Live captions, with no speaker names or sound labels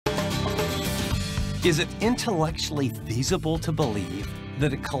Is it intellectually feasible to believe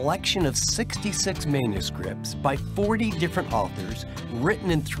that a collection of 66 manuscripts by 40 different authors, written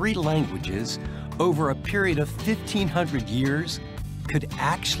in 3 languages over a period of 1,500 years, could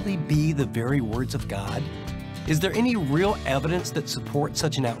actually be the very words of God? Is there any real evidence that supports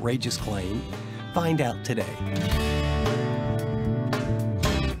such an outrageous claim? Find out today.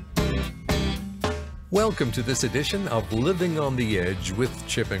 Welcome to this edition of Living on the Edge with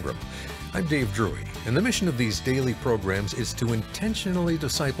Chip Ingram. I'm Dave Drury, and the mission of these daily programs is to intentionally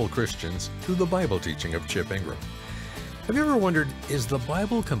disciple Christians through the Bible teaching of Chip Ingram. Have you ever wondered, is the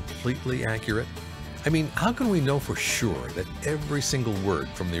Bible completely accurate? I mean, how can we know for sure that every single word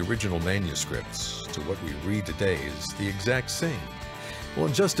from the original manuscripts to what we read today is the exact same? Well,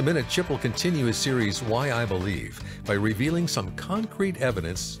 in just a minute, Chip will continue his series, Why I Believe, by revealing some concrete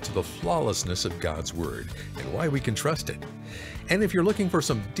evidence to the flawlessness of God's Word and why we can trust it. And if you're looking for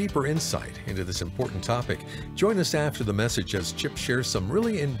some deeper insight into this important topic, join us after the message as Chip shares some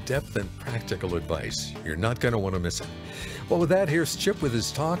really in-depth and practical advice. You're not going to want to miss it. Well, with that, here's Chip with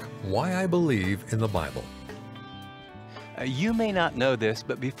his talk, Why I Believe in the Bible. You may not know this,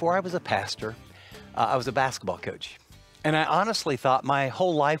 but before I was a pastor, I was a basketball coach. And I honestly thought my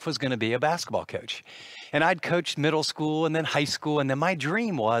whole life was going to be a basketball coach. And I'd coached middle school and then high school. And then my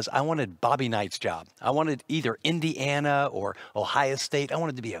dream was I wanted Bobby Knight's job. I wanted either Indiana or Ohio State. I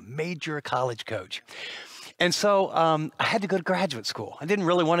wanted to be a major college coach. And so I had to go to graduate school. I didn't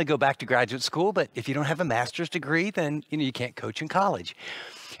really want to go back to graduate school, but if you don't have a master's degree, then you can't coach in college.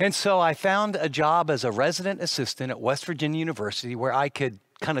 And so I found a job as a resident assistant at West Virginia University where I could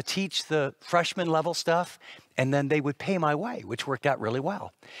kind of teach the freshman level stuff, and then they would pay my way, which worked out really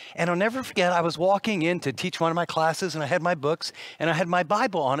well. And I'll never forget, I was walking in to teach one of my classes, and I had my books, and I had my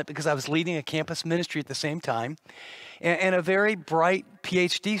Bible on it because I was leading a campus ministry at the same time. And a very bright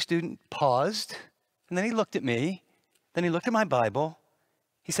PhD student paused, and then he looked at me, then he looked at my Bible.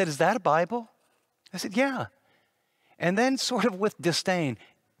 He said, "Is that a Bible?" I said, "Yeah." And then sort of with disdain,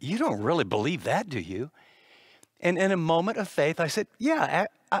 "You don't really believe that, do you?" And in a moment of faith, I said, "Yeah,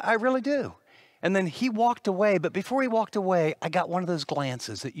 I really do." And then he walked away. But before he walked away, I got one of those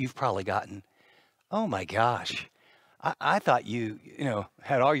glances that you've probably gotten. Oh, my gosh. I thought you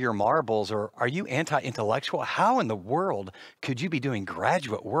had all your marbles, or are you anti-intellectual? How in the world could you be doing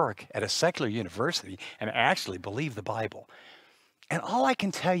graduate work at a secular university and actually believe the Bible? And all I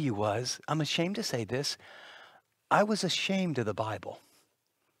can tell you was, I'm ashamed to say this, I was ashamed of the Bible.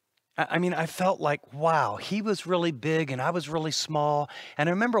 I mean, I felt like, wow, he was really big and I was really small. And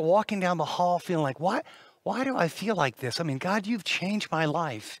I remember walking down the hall feeling like, why do I feel like this? I mean, God, you've changed my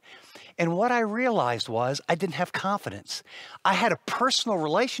life. And what I realized was I didn't have confidence. I had a personal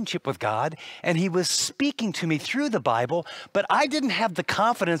relationship with God, and he was speaking to me through the Bible, but I didn't have the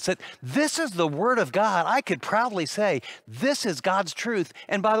confidence that this is the Word of God. I could proudly say, this is God's truth.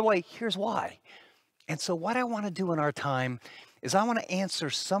 And by the way, here's why. And so what I want to do in our time is I want to answer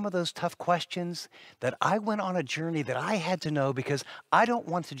some of those tough questions that I went on a journey that I had to know, because I don't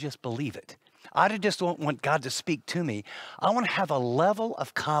want to just believe it. I just don't want God to speak to me. I want to have a level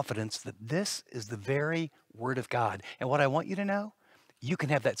of confidence that this is the very Word of God. And what I want you to know, you can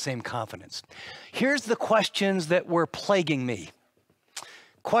have that same confidence. Here's the questions that were plaguing me.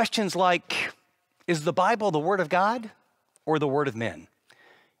 Questions like, is the Bible the Word of God or the Word of men?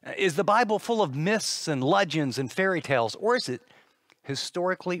 Is the Bible full of myths and legends and fairy tales, or is it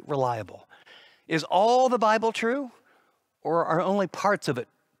historically reliable? Is all the Bible true, or are only parts of it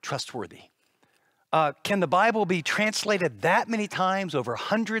trustworthy? Can the Bible be translated that many times over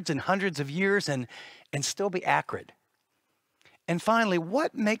hundreds and hundreds of years and still be accurate? And finally,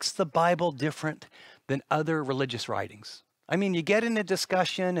 what makes the Bible different than other religious writings? I mean, you get in a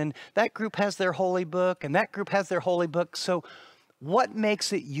discussion and that group has their holy book and that group has their holy book. So what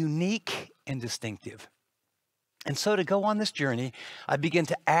makes it unique and distinctive? And so to go on this journey, I begin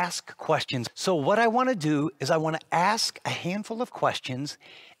to ask questions. So what I want to do is I want to ask a handful of questions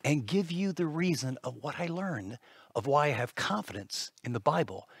and give you the reason of what I learned of why I have confidence in the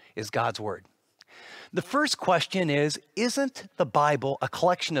Bible is God's Word. The first question is, isn't the Bible a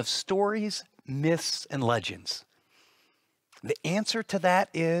collection of stories, myths, and legends? The answer to that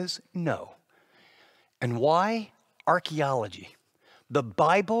is no. And why? Archaeology. The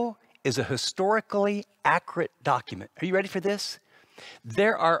Bible is a historically accurate document. Are you ready for this?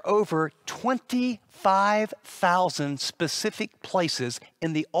 There are over 25,000 specific places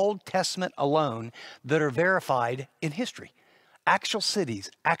in the Old Testament alone that are verified in history. actual cities,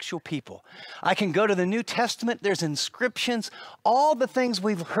 actual people. I can go to the New Testament, there's inscriptions, all the things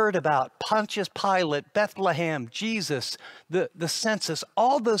we've heard about, Pontius Pilate, Bethlehem, Jesus, the census,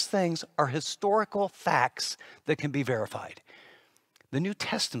 all those things are historical facts that can be verified. The New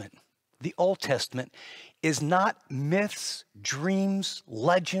Testament, the Old Testament, is not myths, dreams,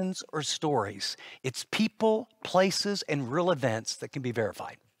 legends, or stories. It's people, places, and real events that can be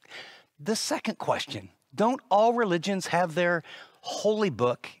verified. The second question, don't all religions have their holy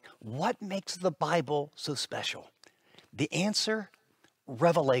book? What makes the Bible so special? The answer,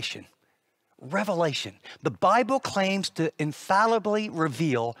 revelation. Revelation. The Bible claims to infallibly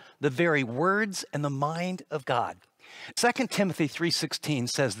reveal the very words and the mind of God. 2 Timothy 3:16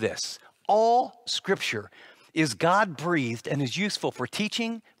 says this, all scripture is God-breathed and is useful for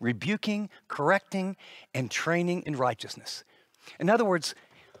teaching, rebuking, correcting, and training in righteousness. In other words,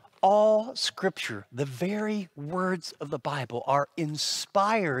 all scripture, the very words of the Bible, are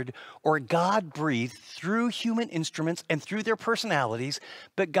inspired or God-breathed through human instruments and through their personalities,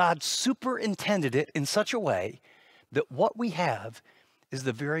 but God superintended it in such a way that what we have is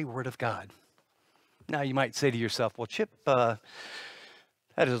the very word of God. Now you might say to yourself, well, Chip,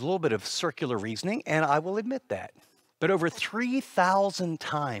 that is a little bit of circular reasoning, and I will admit that. But over 3,000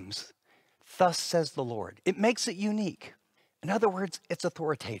 times, thus says the Lord. It makes it unique. In other words, it's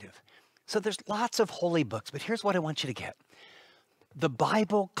authoritative. So there's lots of holy books, but here's what I want you to get. The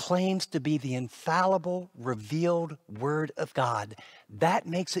Bible claims to be the infallible, revealed word of God. That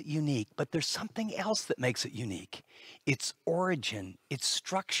makes it unique, but there's something else that makes it unique. Its origin, its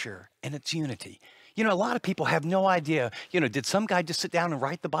structure, and its unity. You know, a lot of people have no idea, did some guy just sit down and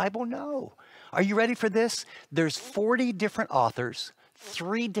write the Bible? No. Are you ready for this? There's 40 different authors,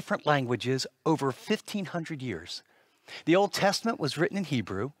 3 different languages, over 1,500 years. The Old Testament was written in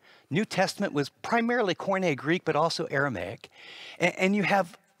Hebrew. New Testament was primarily Koine Greek, but also Aramaic. And you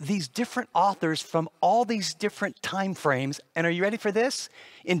have these different authors from all these different time frames. And are you ready for this?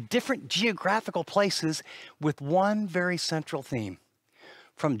 In different geographical places with one very central theme.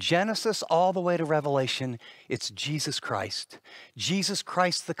 From Genesis all the way to Revelation, it's Jesus Christ. Jesus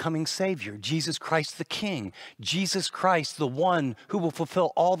Christ, the coming Savior. Jesus Christ, the King. Jesus Christ, the one who will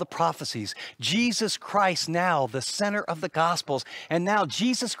fulfill all the prophecies. Jesus Christ, now the center of the Gospels. And now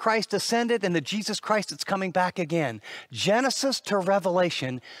Jesus Christ ascended and the Jesus Christ that's coming back again. Genesis to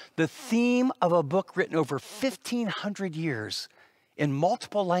Revelation, the theme of a book written over 1,500 years in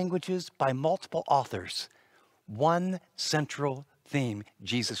multiple languages by multiple authors. One central theme,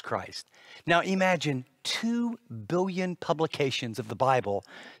 Jesus Christ. Now imagine 2 billion publications of the Bible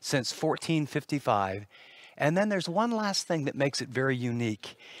since 1455. And then there's one last thing that makes it very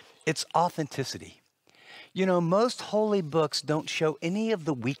unique. It's authenticity. Most holy books don't show any of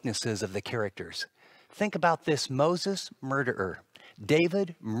the weaknesses of the characters. Think about this: Moses, murderer.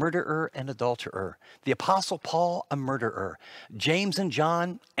 David, murderer and adulterer. The Apostle Paul, a murderer. James and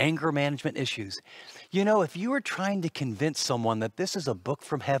John, anger management issues. If you were trying to convince someone that this is a book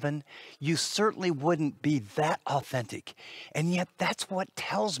from heaven, you certainly wouldn't be that authentic. And yet that's what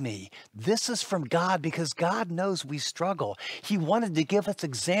tells me this is from God, because God knows we struggle. He wanted to give us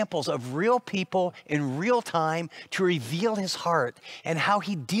examples of real people in real time to reveal his heart and how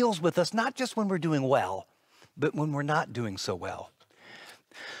he deals with us, not just when we're doing well, but when we're not doing so well.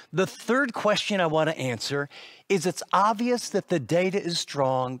 The third question I want to answer is, it's obvious that the data is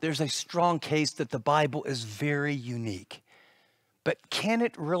strong. There's a strong case that the Bible is very unique. But can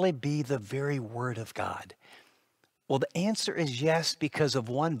it really be the very word of God? Well, the answer is yes, because of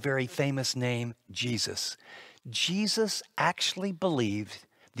one very famous name, Jesus. Jesus actually believed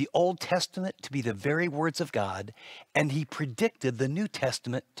the Old Testament to be the very words of God, and he predicted the New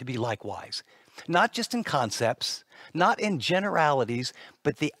Testament to be likewise. Not just in concepts, not in generalities,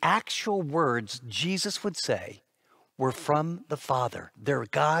 but the actual words Jesus would say were from the Father. They're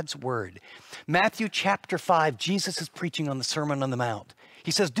God's word. Matthew chapter 5, Jesus is preaching on the Sermon on the Mount.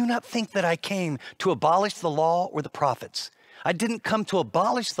 He says, "Do not think that I came to abolish the law or the prophets. I didn't come to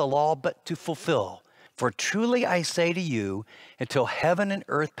abolish the law, but to fulfill. For truly I say to you, until heaven and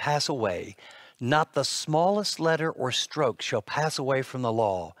earth pass away, not the smallest letter or stroke shall pass away from the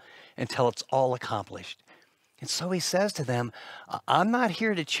law until it's all accomplished." And so he says to them, I'm not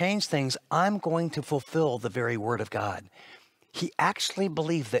here to change things. I'm going to fulfill the very word of God. He actually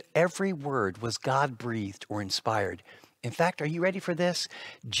believed that every word was God-breathed or inspired. In fact, are you ready for this?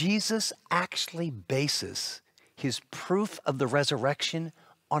 Jesus actually bases his proof of the resurrection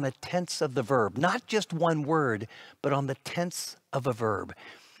on a tense of the verb. Not just one word, but on the tense of a verb.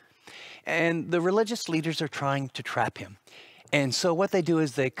 And the religious leaders are trying to trap him. And so what they do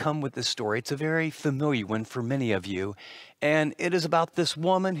is they come with this story. It's a very familiar one for many of you. And it is about this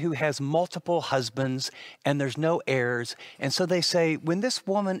woman who has multiple husbands and there's no heirs. And so they say, when this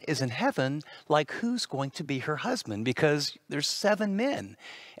woman is in heaven, like, who's going to be her husband? Because there's 7 men.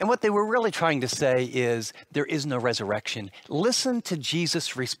 And what they were really trying to say is there is no resurrection. Listen to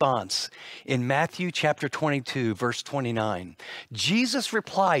Jesus' response in Matthew chapter 22, verse 29. Jesus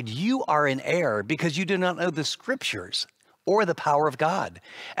replied, "You are in error because you do not know the scriptures or the power of God.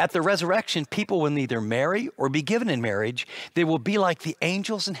 At the resurrection, people will neither marry or be given in marriage. They will be like the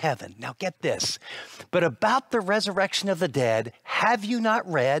angels in heaven." Now get this. "But about the resurrection of the dead, have you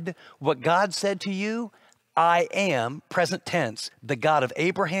not read what God said to you? I am," present tense, "the God of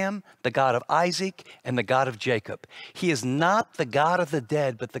Abraham, the God of Isaac, and the God of Jacob." He is not the God of the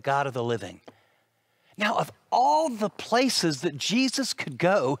dead, but the God of the living. Now, of all the places that Jesus could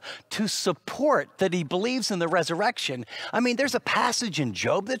go to support that he believes in the resurrection, I mean, there's a passage in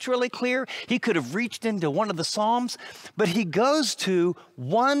Job that's really clear. He could have reached into one of the Psalms, but he goes to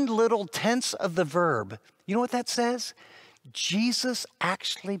one little tense of the verb. You know what that says? Jesus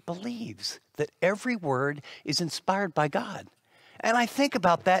actually believes that every word is inspired by God. And I think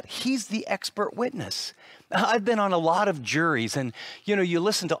about that, he's the expert witness. I've been on a lot of juries and, you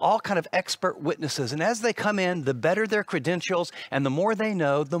listen to all kind of expert witnesses. And as they come in, the better their credentials and the more they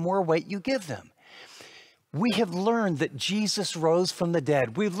know, the more weight you give them. We have learned that Jesus rose from the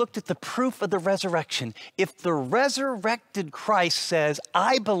dead. We've looked at the proof of the resurrection. If the resurrected Christ says,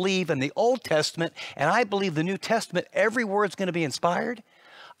 I believe in the Old Testament and I believe the New Testament, every word's going to be inspired,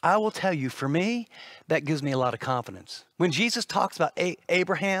 I will tell you, for me, that gives me a lot of confidence. When Jesus talks about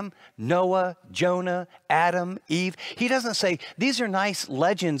Abraham, Noah, Jonah, Adam, Eve, he doesn't say, these are nice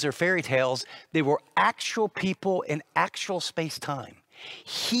legends or fairy tales. They were actual people in actual space-time.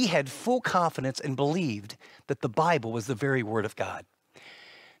 He had full confidence and believed that the Bible was the very word of God.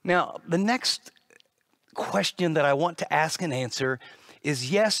 Now, the next question that I want to ask and answer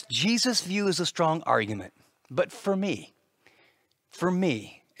is, yes, Jesus' view is a strong argument, but for me,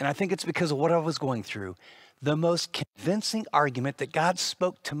 and I think it's because of what I was going through, the most convincing argument that God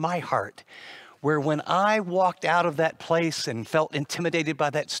spoke to my heart, where when I walked out of that place and felt intimidated by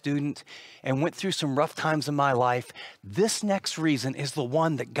that student and went through some rough times in my life, this next reason is the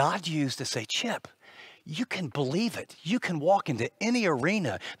one that God used to say, Chip, you can believe it. You can walk into any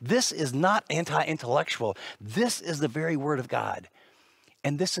arena. This is not anti-intellectual. This is the very word of God.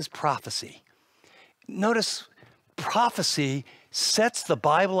 And this is prophecy. Notice prophecy sets the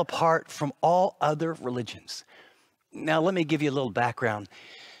Bible apart from all other religions. Now, let me give you a little background.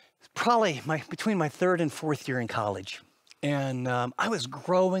 Probably between my 3rd and 4th year in college. And I was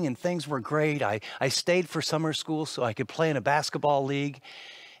growing and things were great. I stayed for summer school so I could play in a basketball league.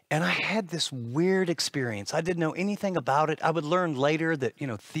 And I had this weird experience. I didn't know anything about it. I would learn later that,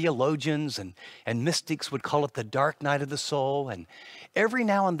 theologians and mystics would call it the dark night of the soul. And every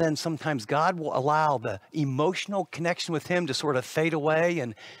now and then, sometimes God will allow the emotional connection with him to sort of fade away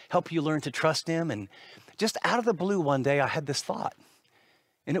and help you learn to trust him. And just out of the blue one day, I had this thought.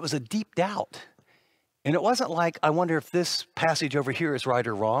 And it was a deep doubt. And it wasn't like, I wonder if this passage over here is right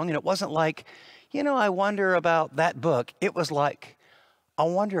or wrong. And it wasn't like, I wonder about that book. It was like, I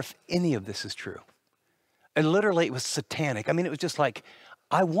wonder if any of this is true. And literally it was satanic. I mean, it was just like,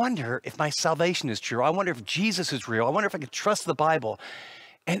 I wonder if my salvation is true. I wonder if Jesus is real. I wonder if I could trust the Bible.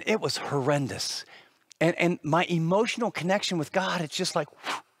 And it was horrendous. And my emotional connection with God, it's just like,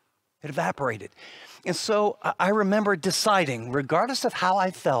 whew, it evaporated. And so I remember deciding, regardless of how I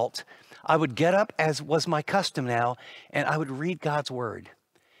felt, I would get up, as was my custom now, and I would read God's word.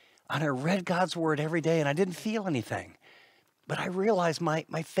 And I read God's word every day and I didn't feel anything. But I realized my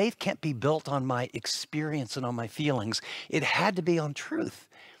faith can't be built on my experience and on my feelings. It had to be on truth.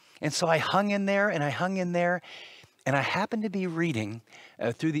 And so I hung in there and I hung in there. And I happened to be reading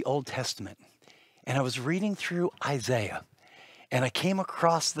through the Old Testament. And I was reading through Isaiah. And I came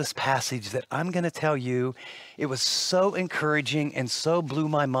across this passage that I'm going to tell you, it was so encouraging and so blew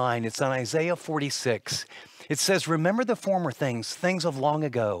my mind. It's on Isaiah 46. It says, remember the former things, things of long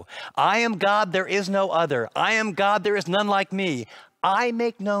ago. I am God, there is no other. I am God, there is none like me. I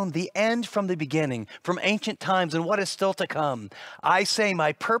make known the end from the beginning, from ancient times and what is still to come. I say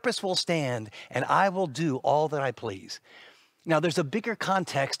my purpose will stand and I will do all that I please. Now, there's a bigger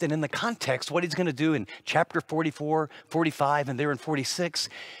context, and in the context, what he's going to do in chapter 44, 45, and there in 46,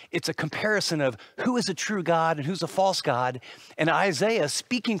 it's a comparison of who is a true God and who's a false God. And Isaiah,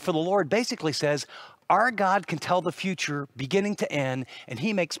 speaking for the Lord, basically says, our God can tell the future beginning to end, and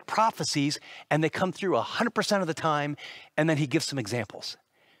he makes prophecies, and they come through 100% of the time, and then he gives some examples.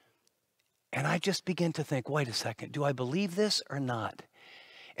 And I just began to think, wait a second, do I believe this or not?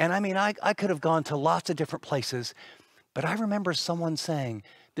 And I mean, I could have gone to lots of different places, but I remember someone saying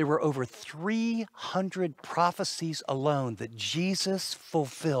there were over 300 prophecies alone that Jesus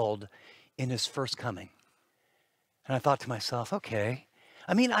fulfilled in his first coming. And I thought to myself, okay.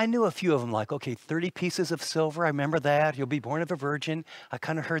 I mean, I knew a few of them, like, okay, 30 pieces of silver. I remember that. You'll be born of a virgin. I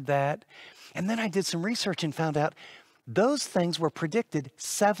kind of heard that. And then I did some research and found out those things were predicted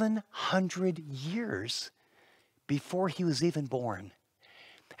 700 years before he was even born.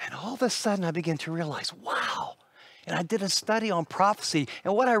 And all of a sudden, I began to realize, wow. And I did a study on prophecy.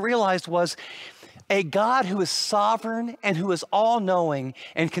 And what I realized was a God who is sovereign and who is all-knowing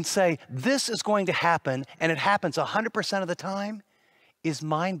and can say, this is going to happen, and it happens 100% of the time, is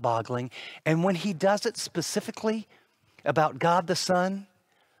mind-boggling. And when he does it specifically about God the Son,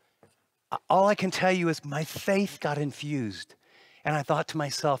 all I can tell you is my faith got infused. And I thought to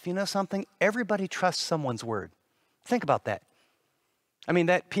myself, you know something? Everybody trusts someone's word. Think about that. I mean,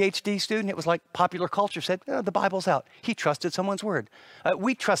 that PhD student, it was like popular culture said, oh, the Bible's out. He trusted someone's word.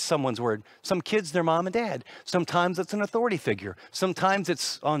 We trust someone's word. Some kids, their mom and dad. Sometimes it's an authority figure. Sometimes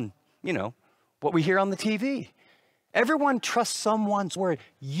it's on, what we hear on the TV. Everyone trusts someone's word.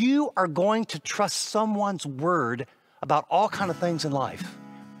 You are going to trust someone's word about all kinds of things in life.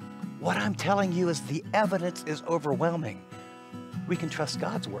 What I'm telling you is the evidence is overwhelming. We can trust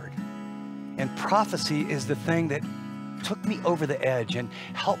God's word. And prophecy is the thing that took me over the edge and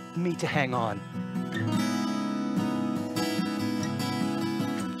helped me to hang on.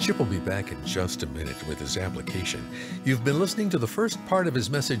 Chip will be back in just a minute with his application. You've been listening to the first part of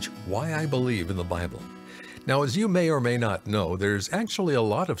his message, Why I Believe in the Bible. Now, as you may or may not know, there's actually a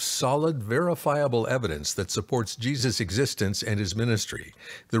lot of solid, verifiable evidence that supports Jesus' existence and his ministry.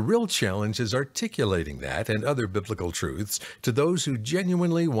 The real challenge is articulating that and other biblical truths to those who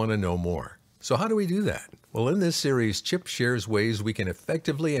genuinely want to know more. So how do we do that? Well, in this series, Chip shares ways we can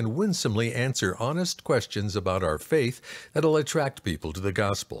effectively and winsomely answer honest questions about our faith that'll attract people to the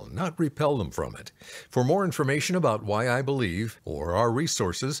gospel, not repel them from it. For more information about Why I Believe or our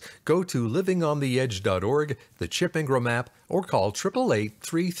resources, go to livingontheedge.org, the Chip Ingram app, or call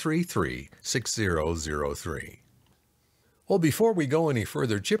 888-333-6003. Well, before we go any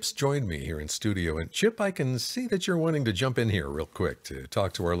further, Chip's joined me here in studio. And Chip, I can see that you're wanting to jump in here real quick to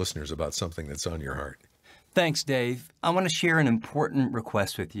talk to our listeners about something that's on your heart. Thanks, Dave. I want to share an important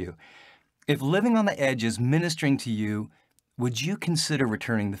request with you. If Living on the Edge is ministering to you, would you consider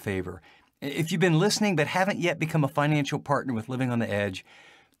returning the favor? If you've been listening but haven't yet become a financial partner with Living on the Edge,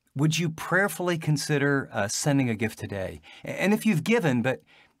 would you prayerfully consider sending a gift today? And if you've given but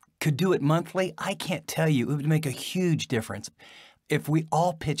could do it monthly, I can't tell you, it would make a huge difference. If we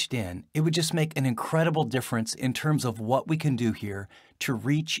all pitched in, it would just make an incredible difference in terms of what we can do here to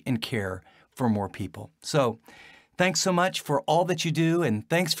reach and care for more people. So thanks so much for all that you do, and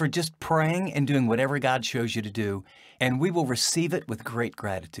thanks for just praying and doing whatever God shows you to do, and we will receive it with great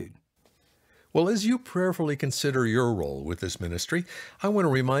gratitude. Well, as you prayerfully consider your role with this ministry, I want to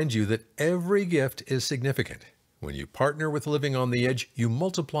remind you that every gift is significant. When you partner with Living on the Edge, you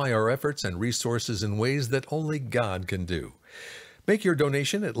multiply our efforts and resources in ways that only God can do. Make your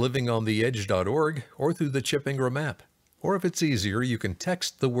donation at livingontheedge.org or through the Chip Ingram app. Or if it's easier, you can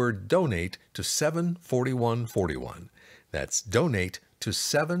text the word donate to 74141. That's donate to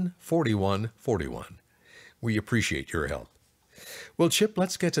 74141. We appreciate your help. Well, Chip,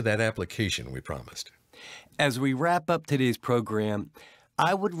 let's get to that application we promised. As we wrap up today's program,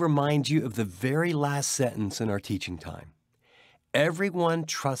 I would remind you of the very last sentence in our teaching time. Everyone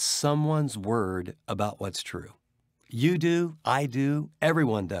trusts someone's word about what's true. You do, I do,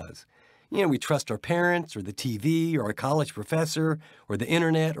 everyone does. We trust our parents or the TV or a college professor or the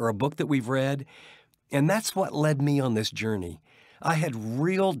internet or a book that we've read. And that's what led me on this journey. I had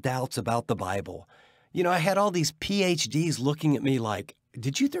real doubts about the Bible. I had all these PhDs looking at me like,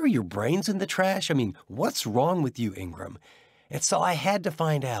 did you throw your brains in the trash? What's wrong with you, Ingram? And so I had to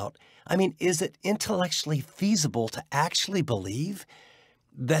find out, is it intellectually feasible to actually believe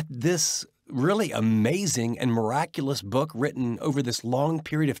that this really amazing and miraculous book written over this long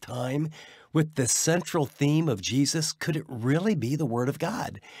period of time with the central theme of Jesus, could it really be the Word of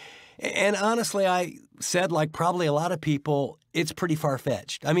God? And honestly, I said, like probably a lot of people, it's pretty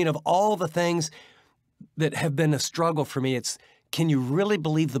far-fetched. Of all the things that have been a struggle for me, it's, can you really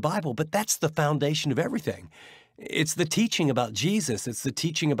believe the Bible? But that's the foundation of everything. It's the teaching about Jesus. It's the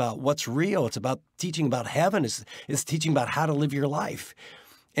teaching about what's real. It's about teaching about heaven. It's teaching about how to live your life.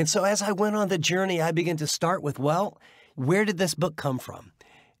 And so as I went on the journey, I began to start with, well, where did this book come from?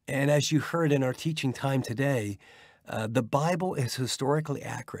 And as you heard in our teaching time today, the Bible is historically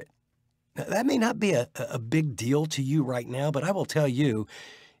accurate. Now, that may not be a big deal to you right now, but I will tell you,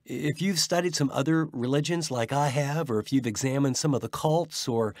 if you've studied some other religions like I have, or if you've examined some of the cults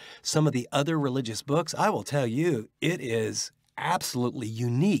or some of the other religious books, I will tell you it is absolutely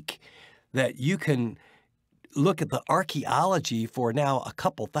unique that you can look at the archaeology for now a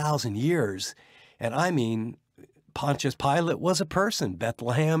couple thousand years. And I mean, Pontius Pilate was a person.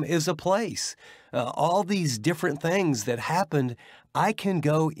 Bethlehem is a place. All these different things that happened, I can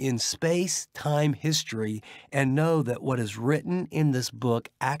go in space, time, history, and know that what is written in this book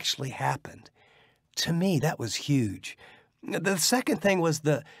actually happened. To me, that was huge. The second thing was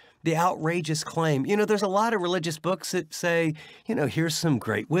the outrageous claim. You know, there's a lot of religious books that say, you know, here's some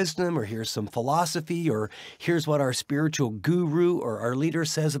great wisdom, or here's some philosophy, or here's what our spiritual guru or our leader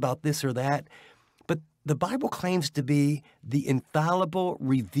says about this or that. But the Bible claims to be the infallible,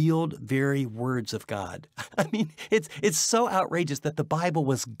 revealed very words of God. I mean, it's so outrageous that the Bible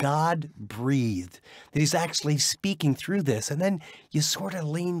was God-breathed, that he's actually speaking through this. And then you sort of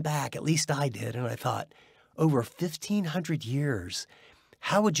lean back, at least I did, and I thought, over 1,500 years,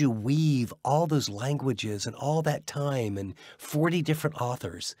 how would you weave all those languages and all that time and 40 different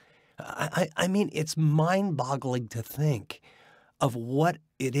authors? I mean, it's mind-boggling to think of what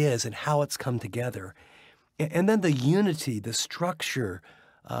it is and how it's come together. And then the unity, the structure,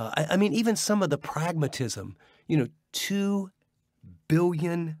 I mean, even some of the pragmatism, you know, 2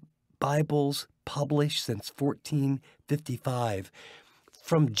 billion Bibles published since 1455.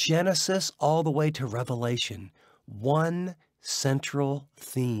 From Genesis all the way to Revelation, one central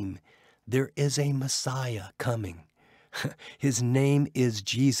theme. There is a Messiah coming. His name is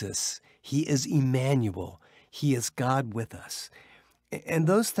Jesus. He is Emmanuel. He is God with us. And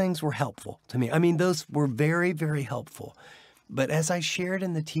those things were helpful to me. I mean, those were very, very helpful. But as I shared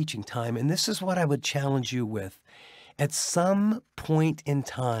in the teaching time, and this is what I would challenge you with, at some point in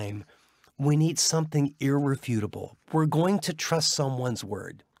time, we need something irrefutable. We're going to trust someone's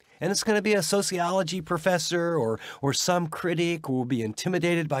word. And it's going to be a sociology professor or some critic who will be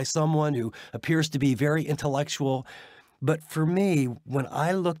intimidated by someone who appears to be very intellectual. But for me, when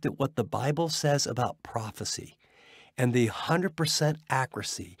I looked at what the Bible says about prophecy, and the 100%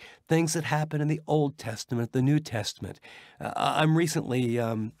 accuracy, things that happen in the Old Testament, the New Testament. I'm recently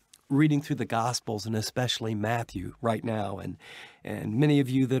reading through the Gospels, and especially Matthew right now. And many of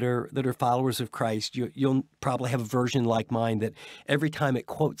you that are followers of Christ, you'll probably have a version like mine that every time it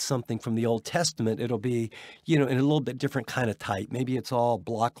quotes something from the Old Testament, it'll be, you know, in a little bit different kind of type. Maybe it's all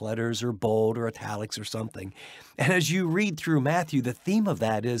block letters or bold or italics or something. And as you read through Matthew, the theme of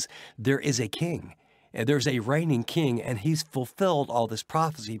that is there is a king. There's a reigning king, and he's fulfilled all this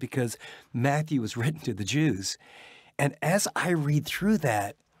prophecy because Matthew was written to the Jews. And as I read through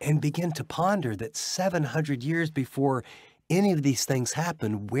that and begin to ponder that 700 years before any of these things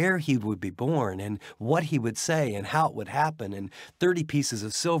happened, where he would be born and what he would say and how it would happen, and 30 pieces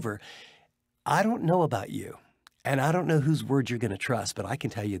of silver, I don't know about you, and I don't know whose word you're going to trust, but I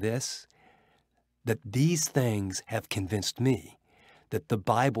can tell you this, that these things have convinced me that the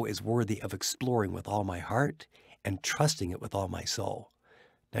Bible is worthy of exploring with all my heart and trusting it with all my soul.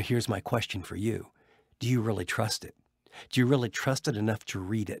 Now, here's my question for you. Do you really trust it? Do you really trust it enough to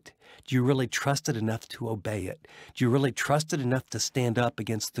read it? Do you really trust it enough to obey it? Do you really trust it enough to stand up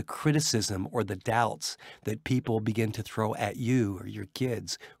against the criticism or the doubts that people begin to throw at you or your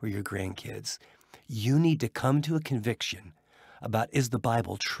kids or your grandkids? You need to come to a conviction about, is the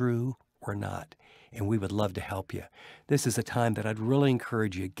Bible true or not? And we would love to help you. This is a time that I'd really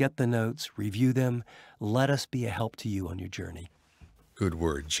encourage you. Get the notes, review them. Let us be a help to you on your journey. Good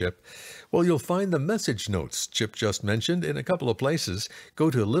word, Chip. Well, you'll find the message notes Chip just mentioned in a couple of places.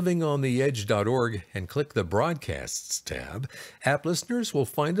 Go to livingontheedge.org and click the Broadcasts tab. App listeners will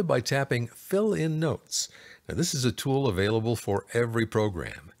find it by tapping Fill in Notes. Now, this is a tool available for every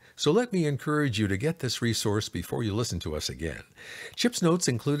program. So let me encourage you to get this resource before you listen to us again. Chip's notes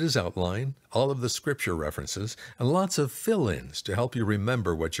include his outline, all of the scripture references, and lots of fill-ins to help you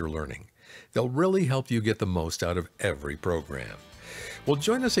remember what you're learning. They'll really help you get the most out of every program. Well,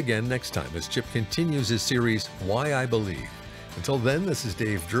 join us again next time as Chip continues his series, Why I Believe. Until then, this is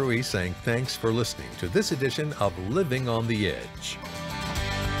Dave Drury saying thanks for listening to this edition of Living on the Edge.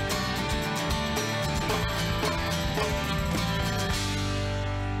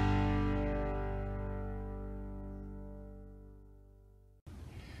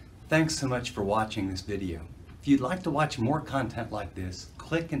 Thanks so much for watching this video. If you'd like to watch more content like this,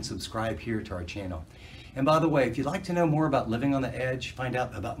 click and subscribe here to our channel. And by the way, if you'd like to know more about Living on the Edge, find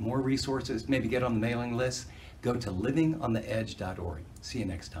out about more resources, maybe get on the mailing list, go to livingontheedge.org. See you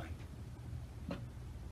next time.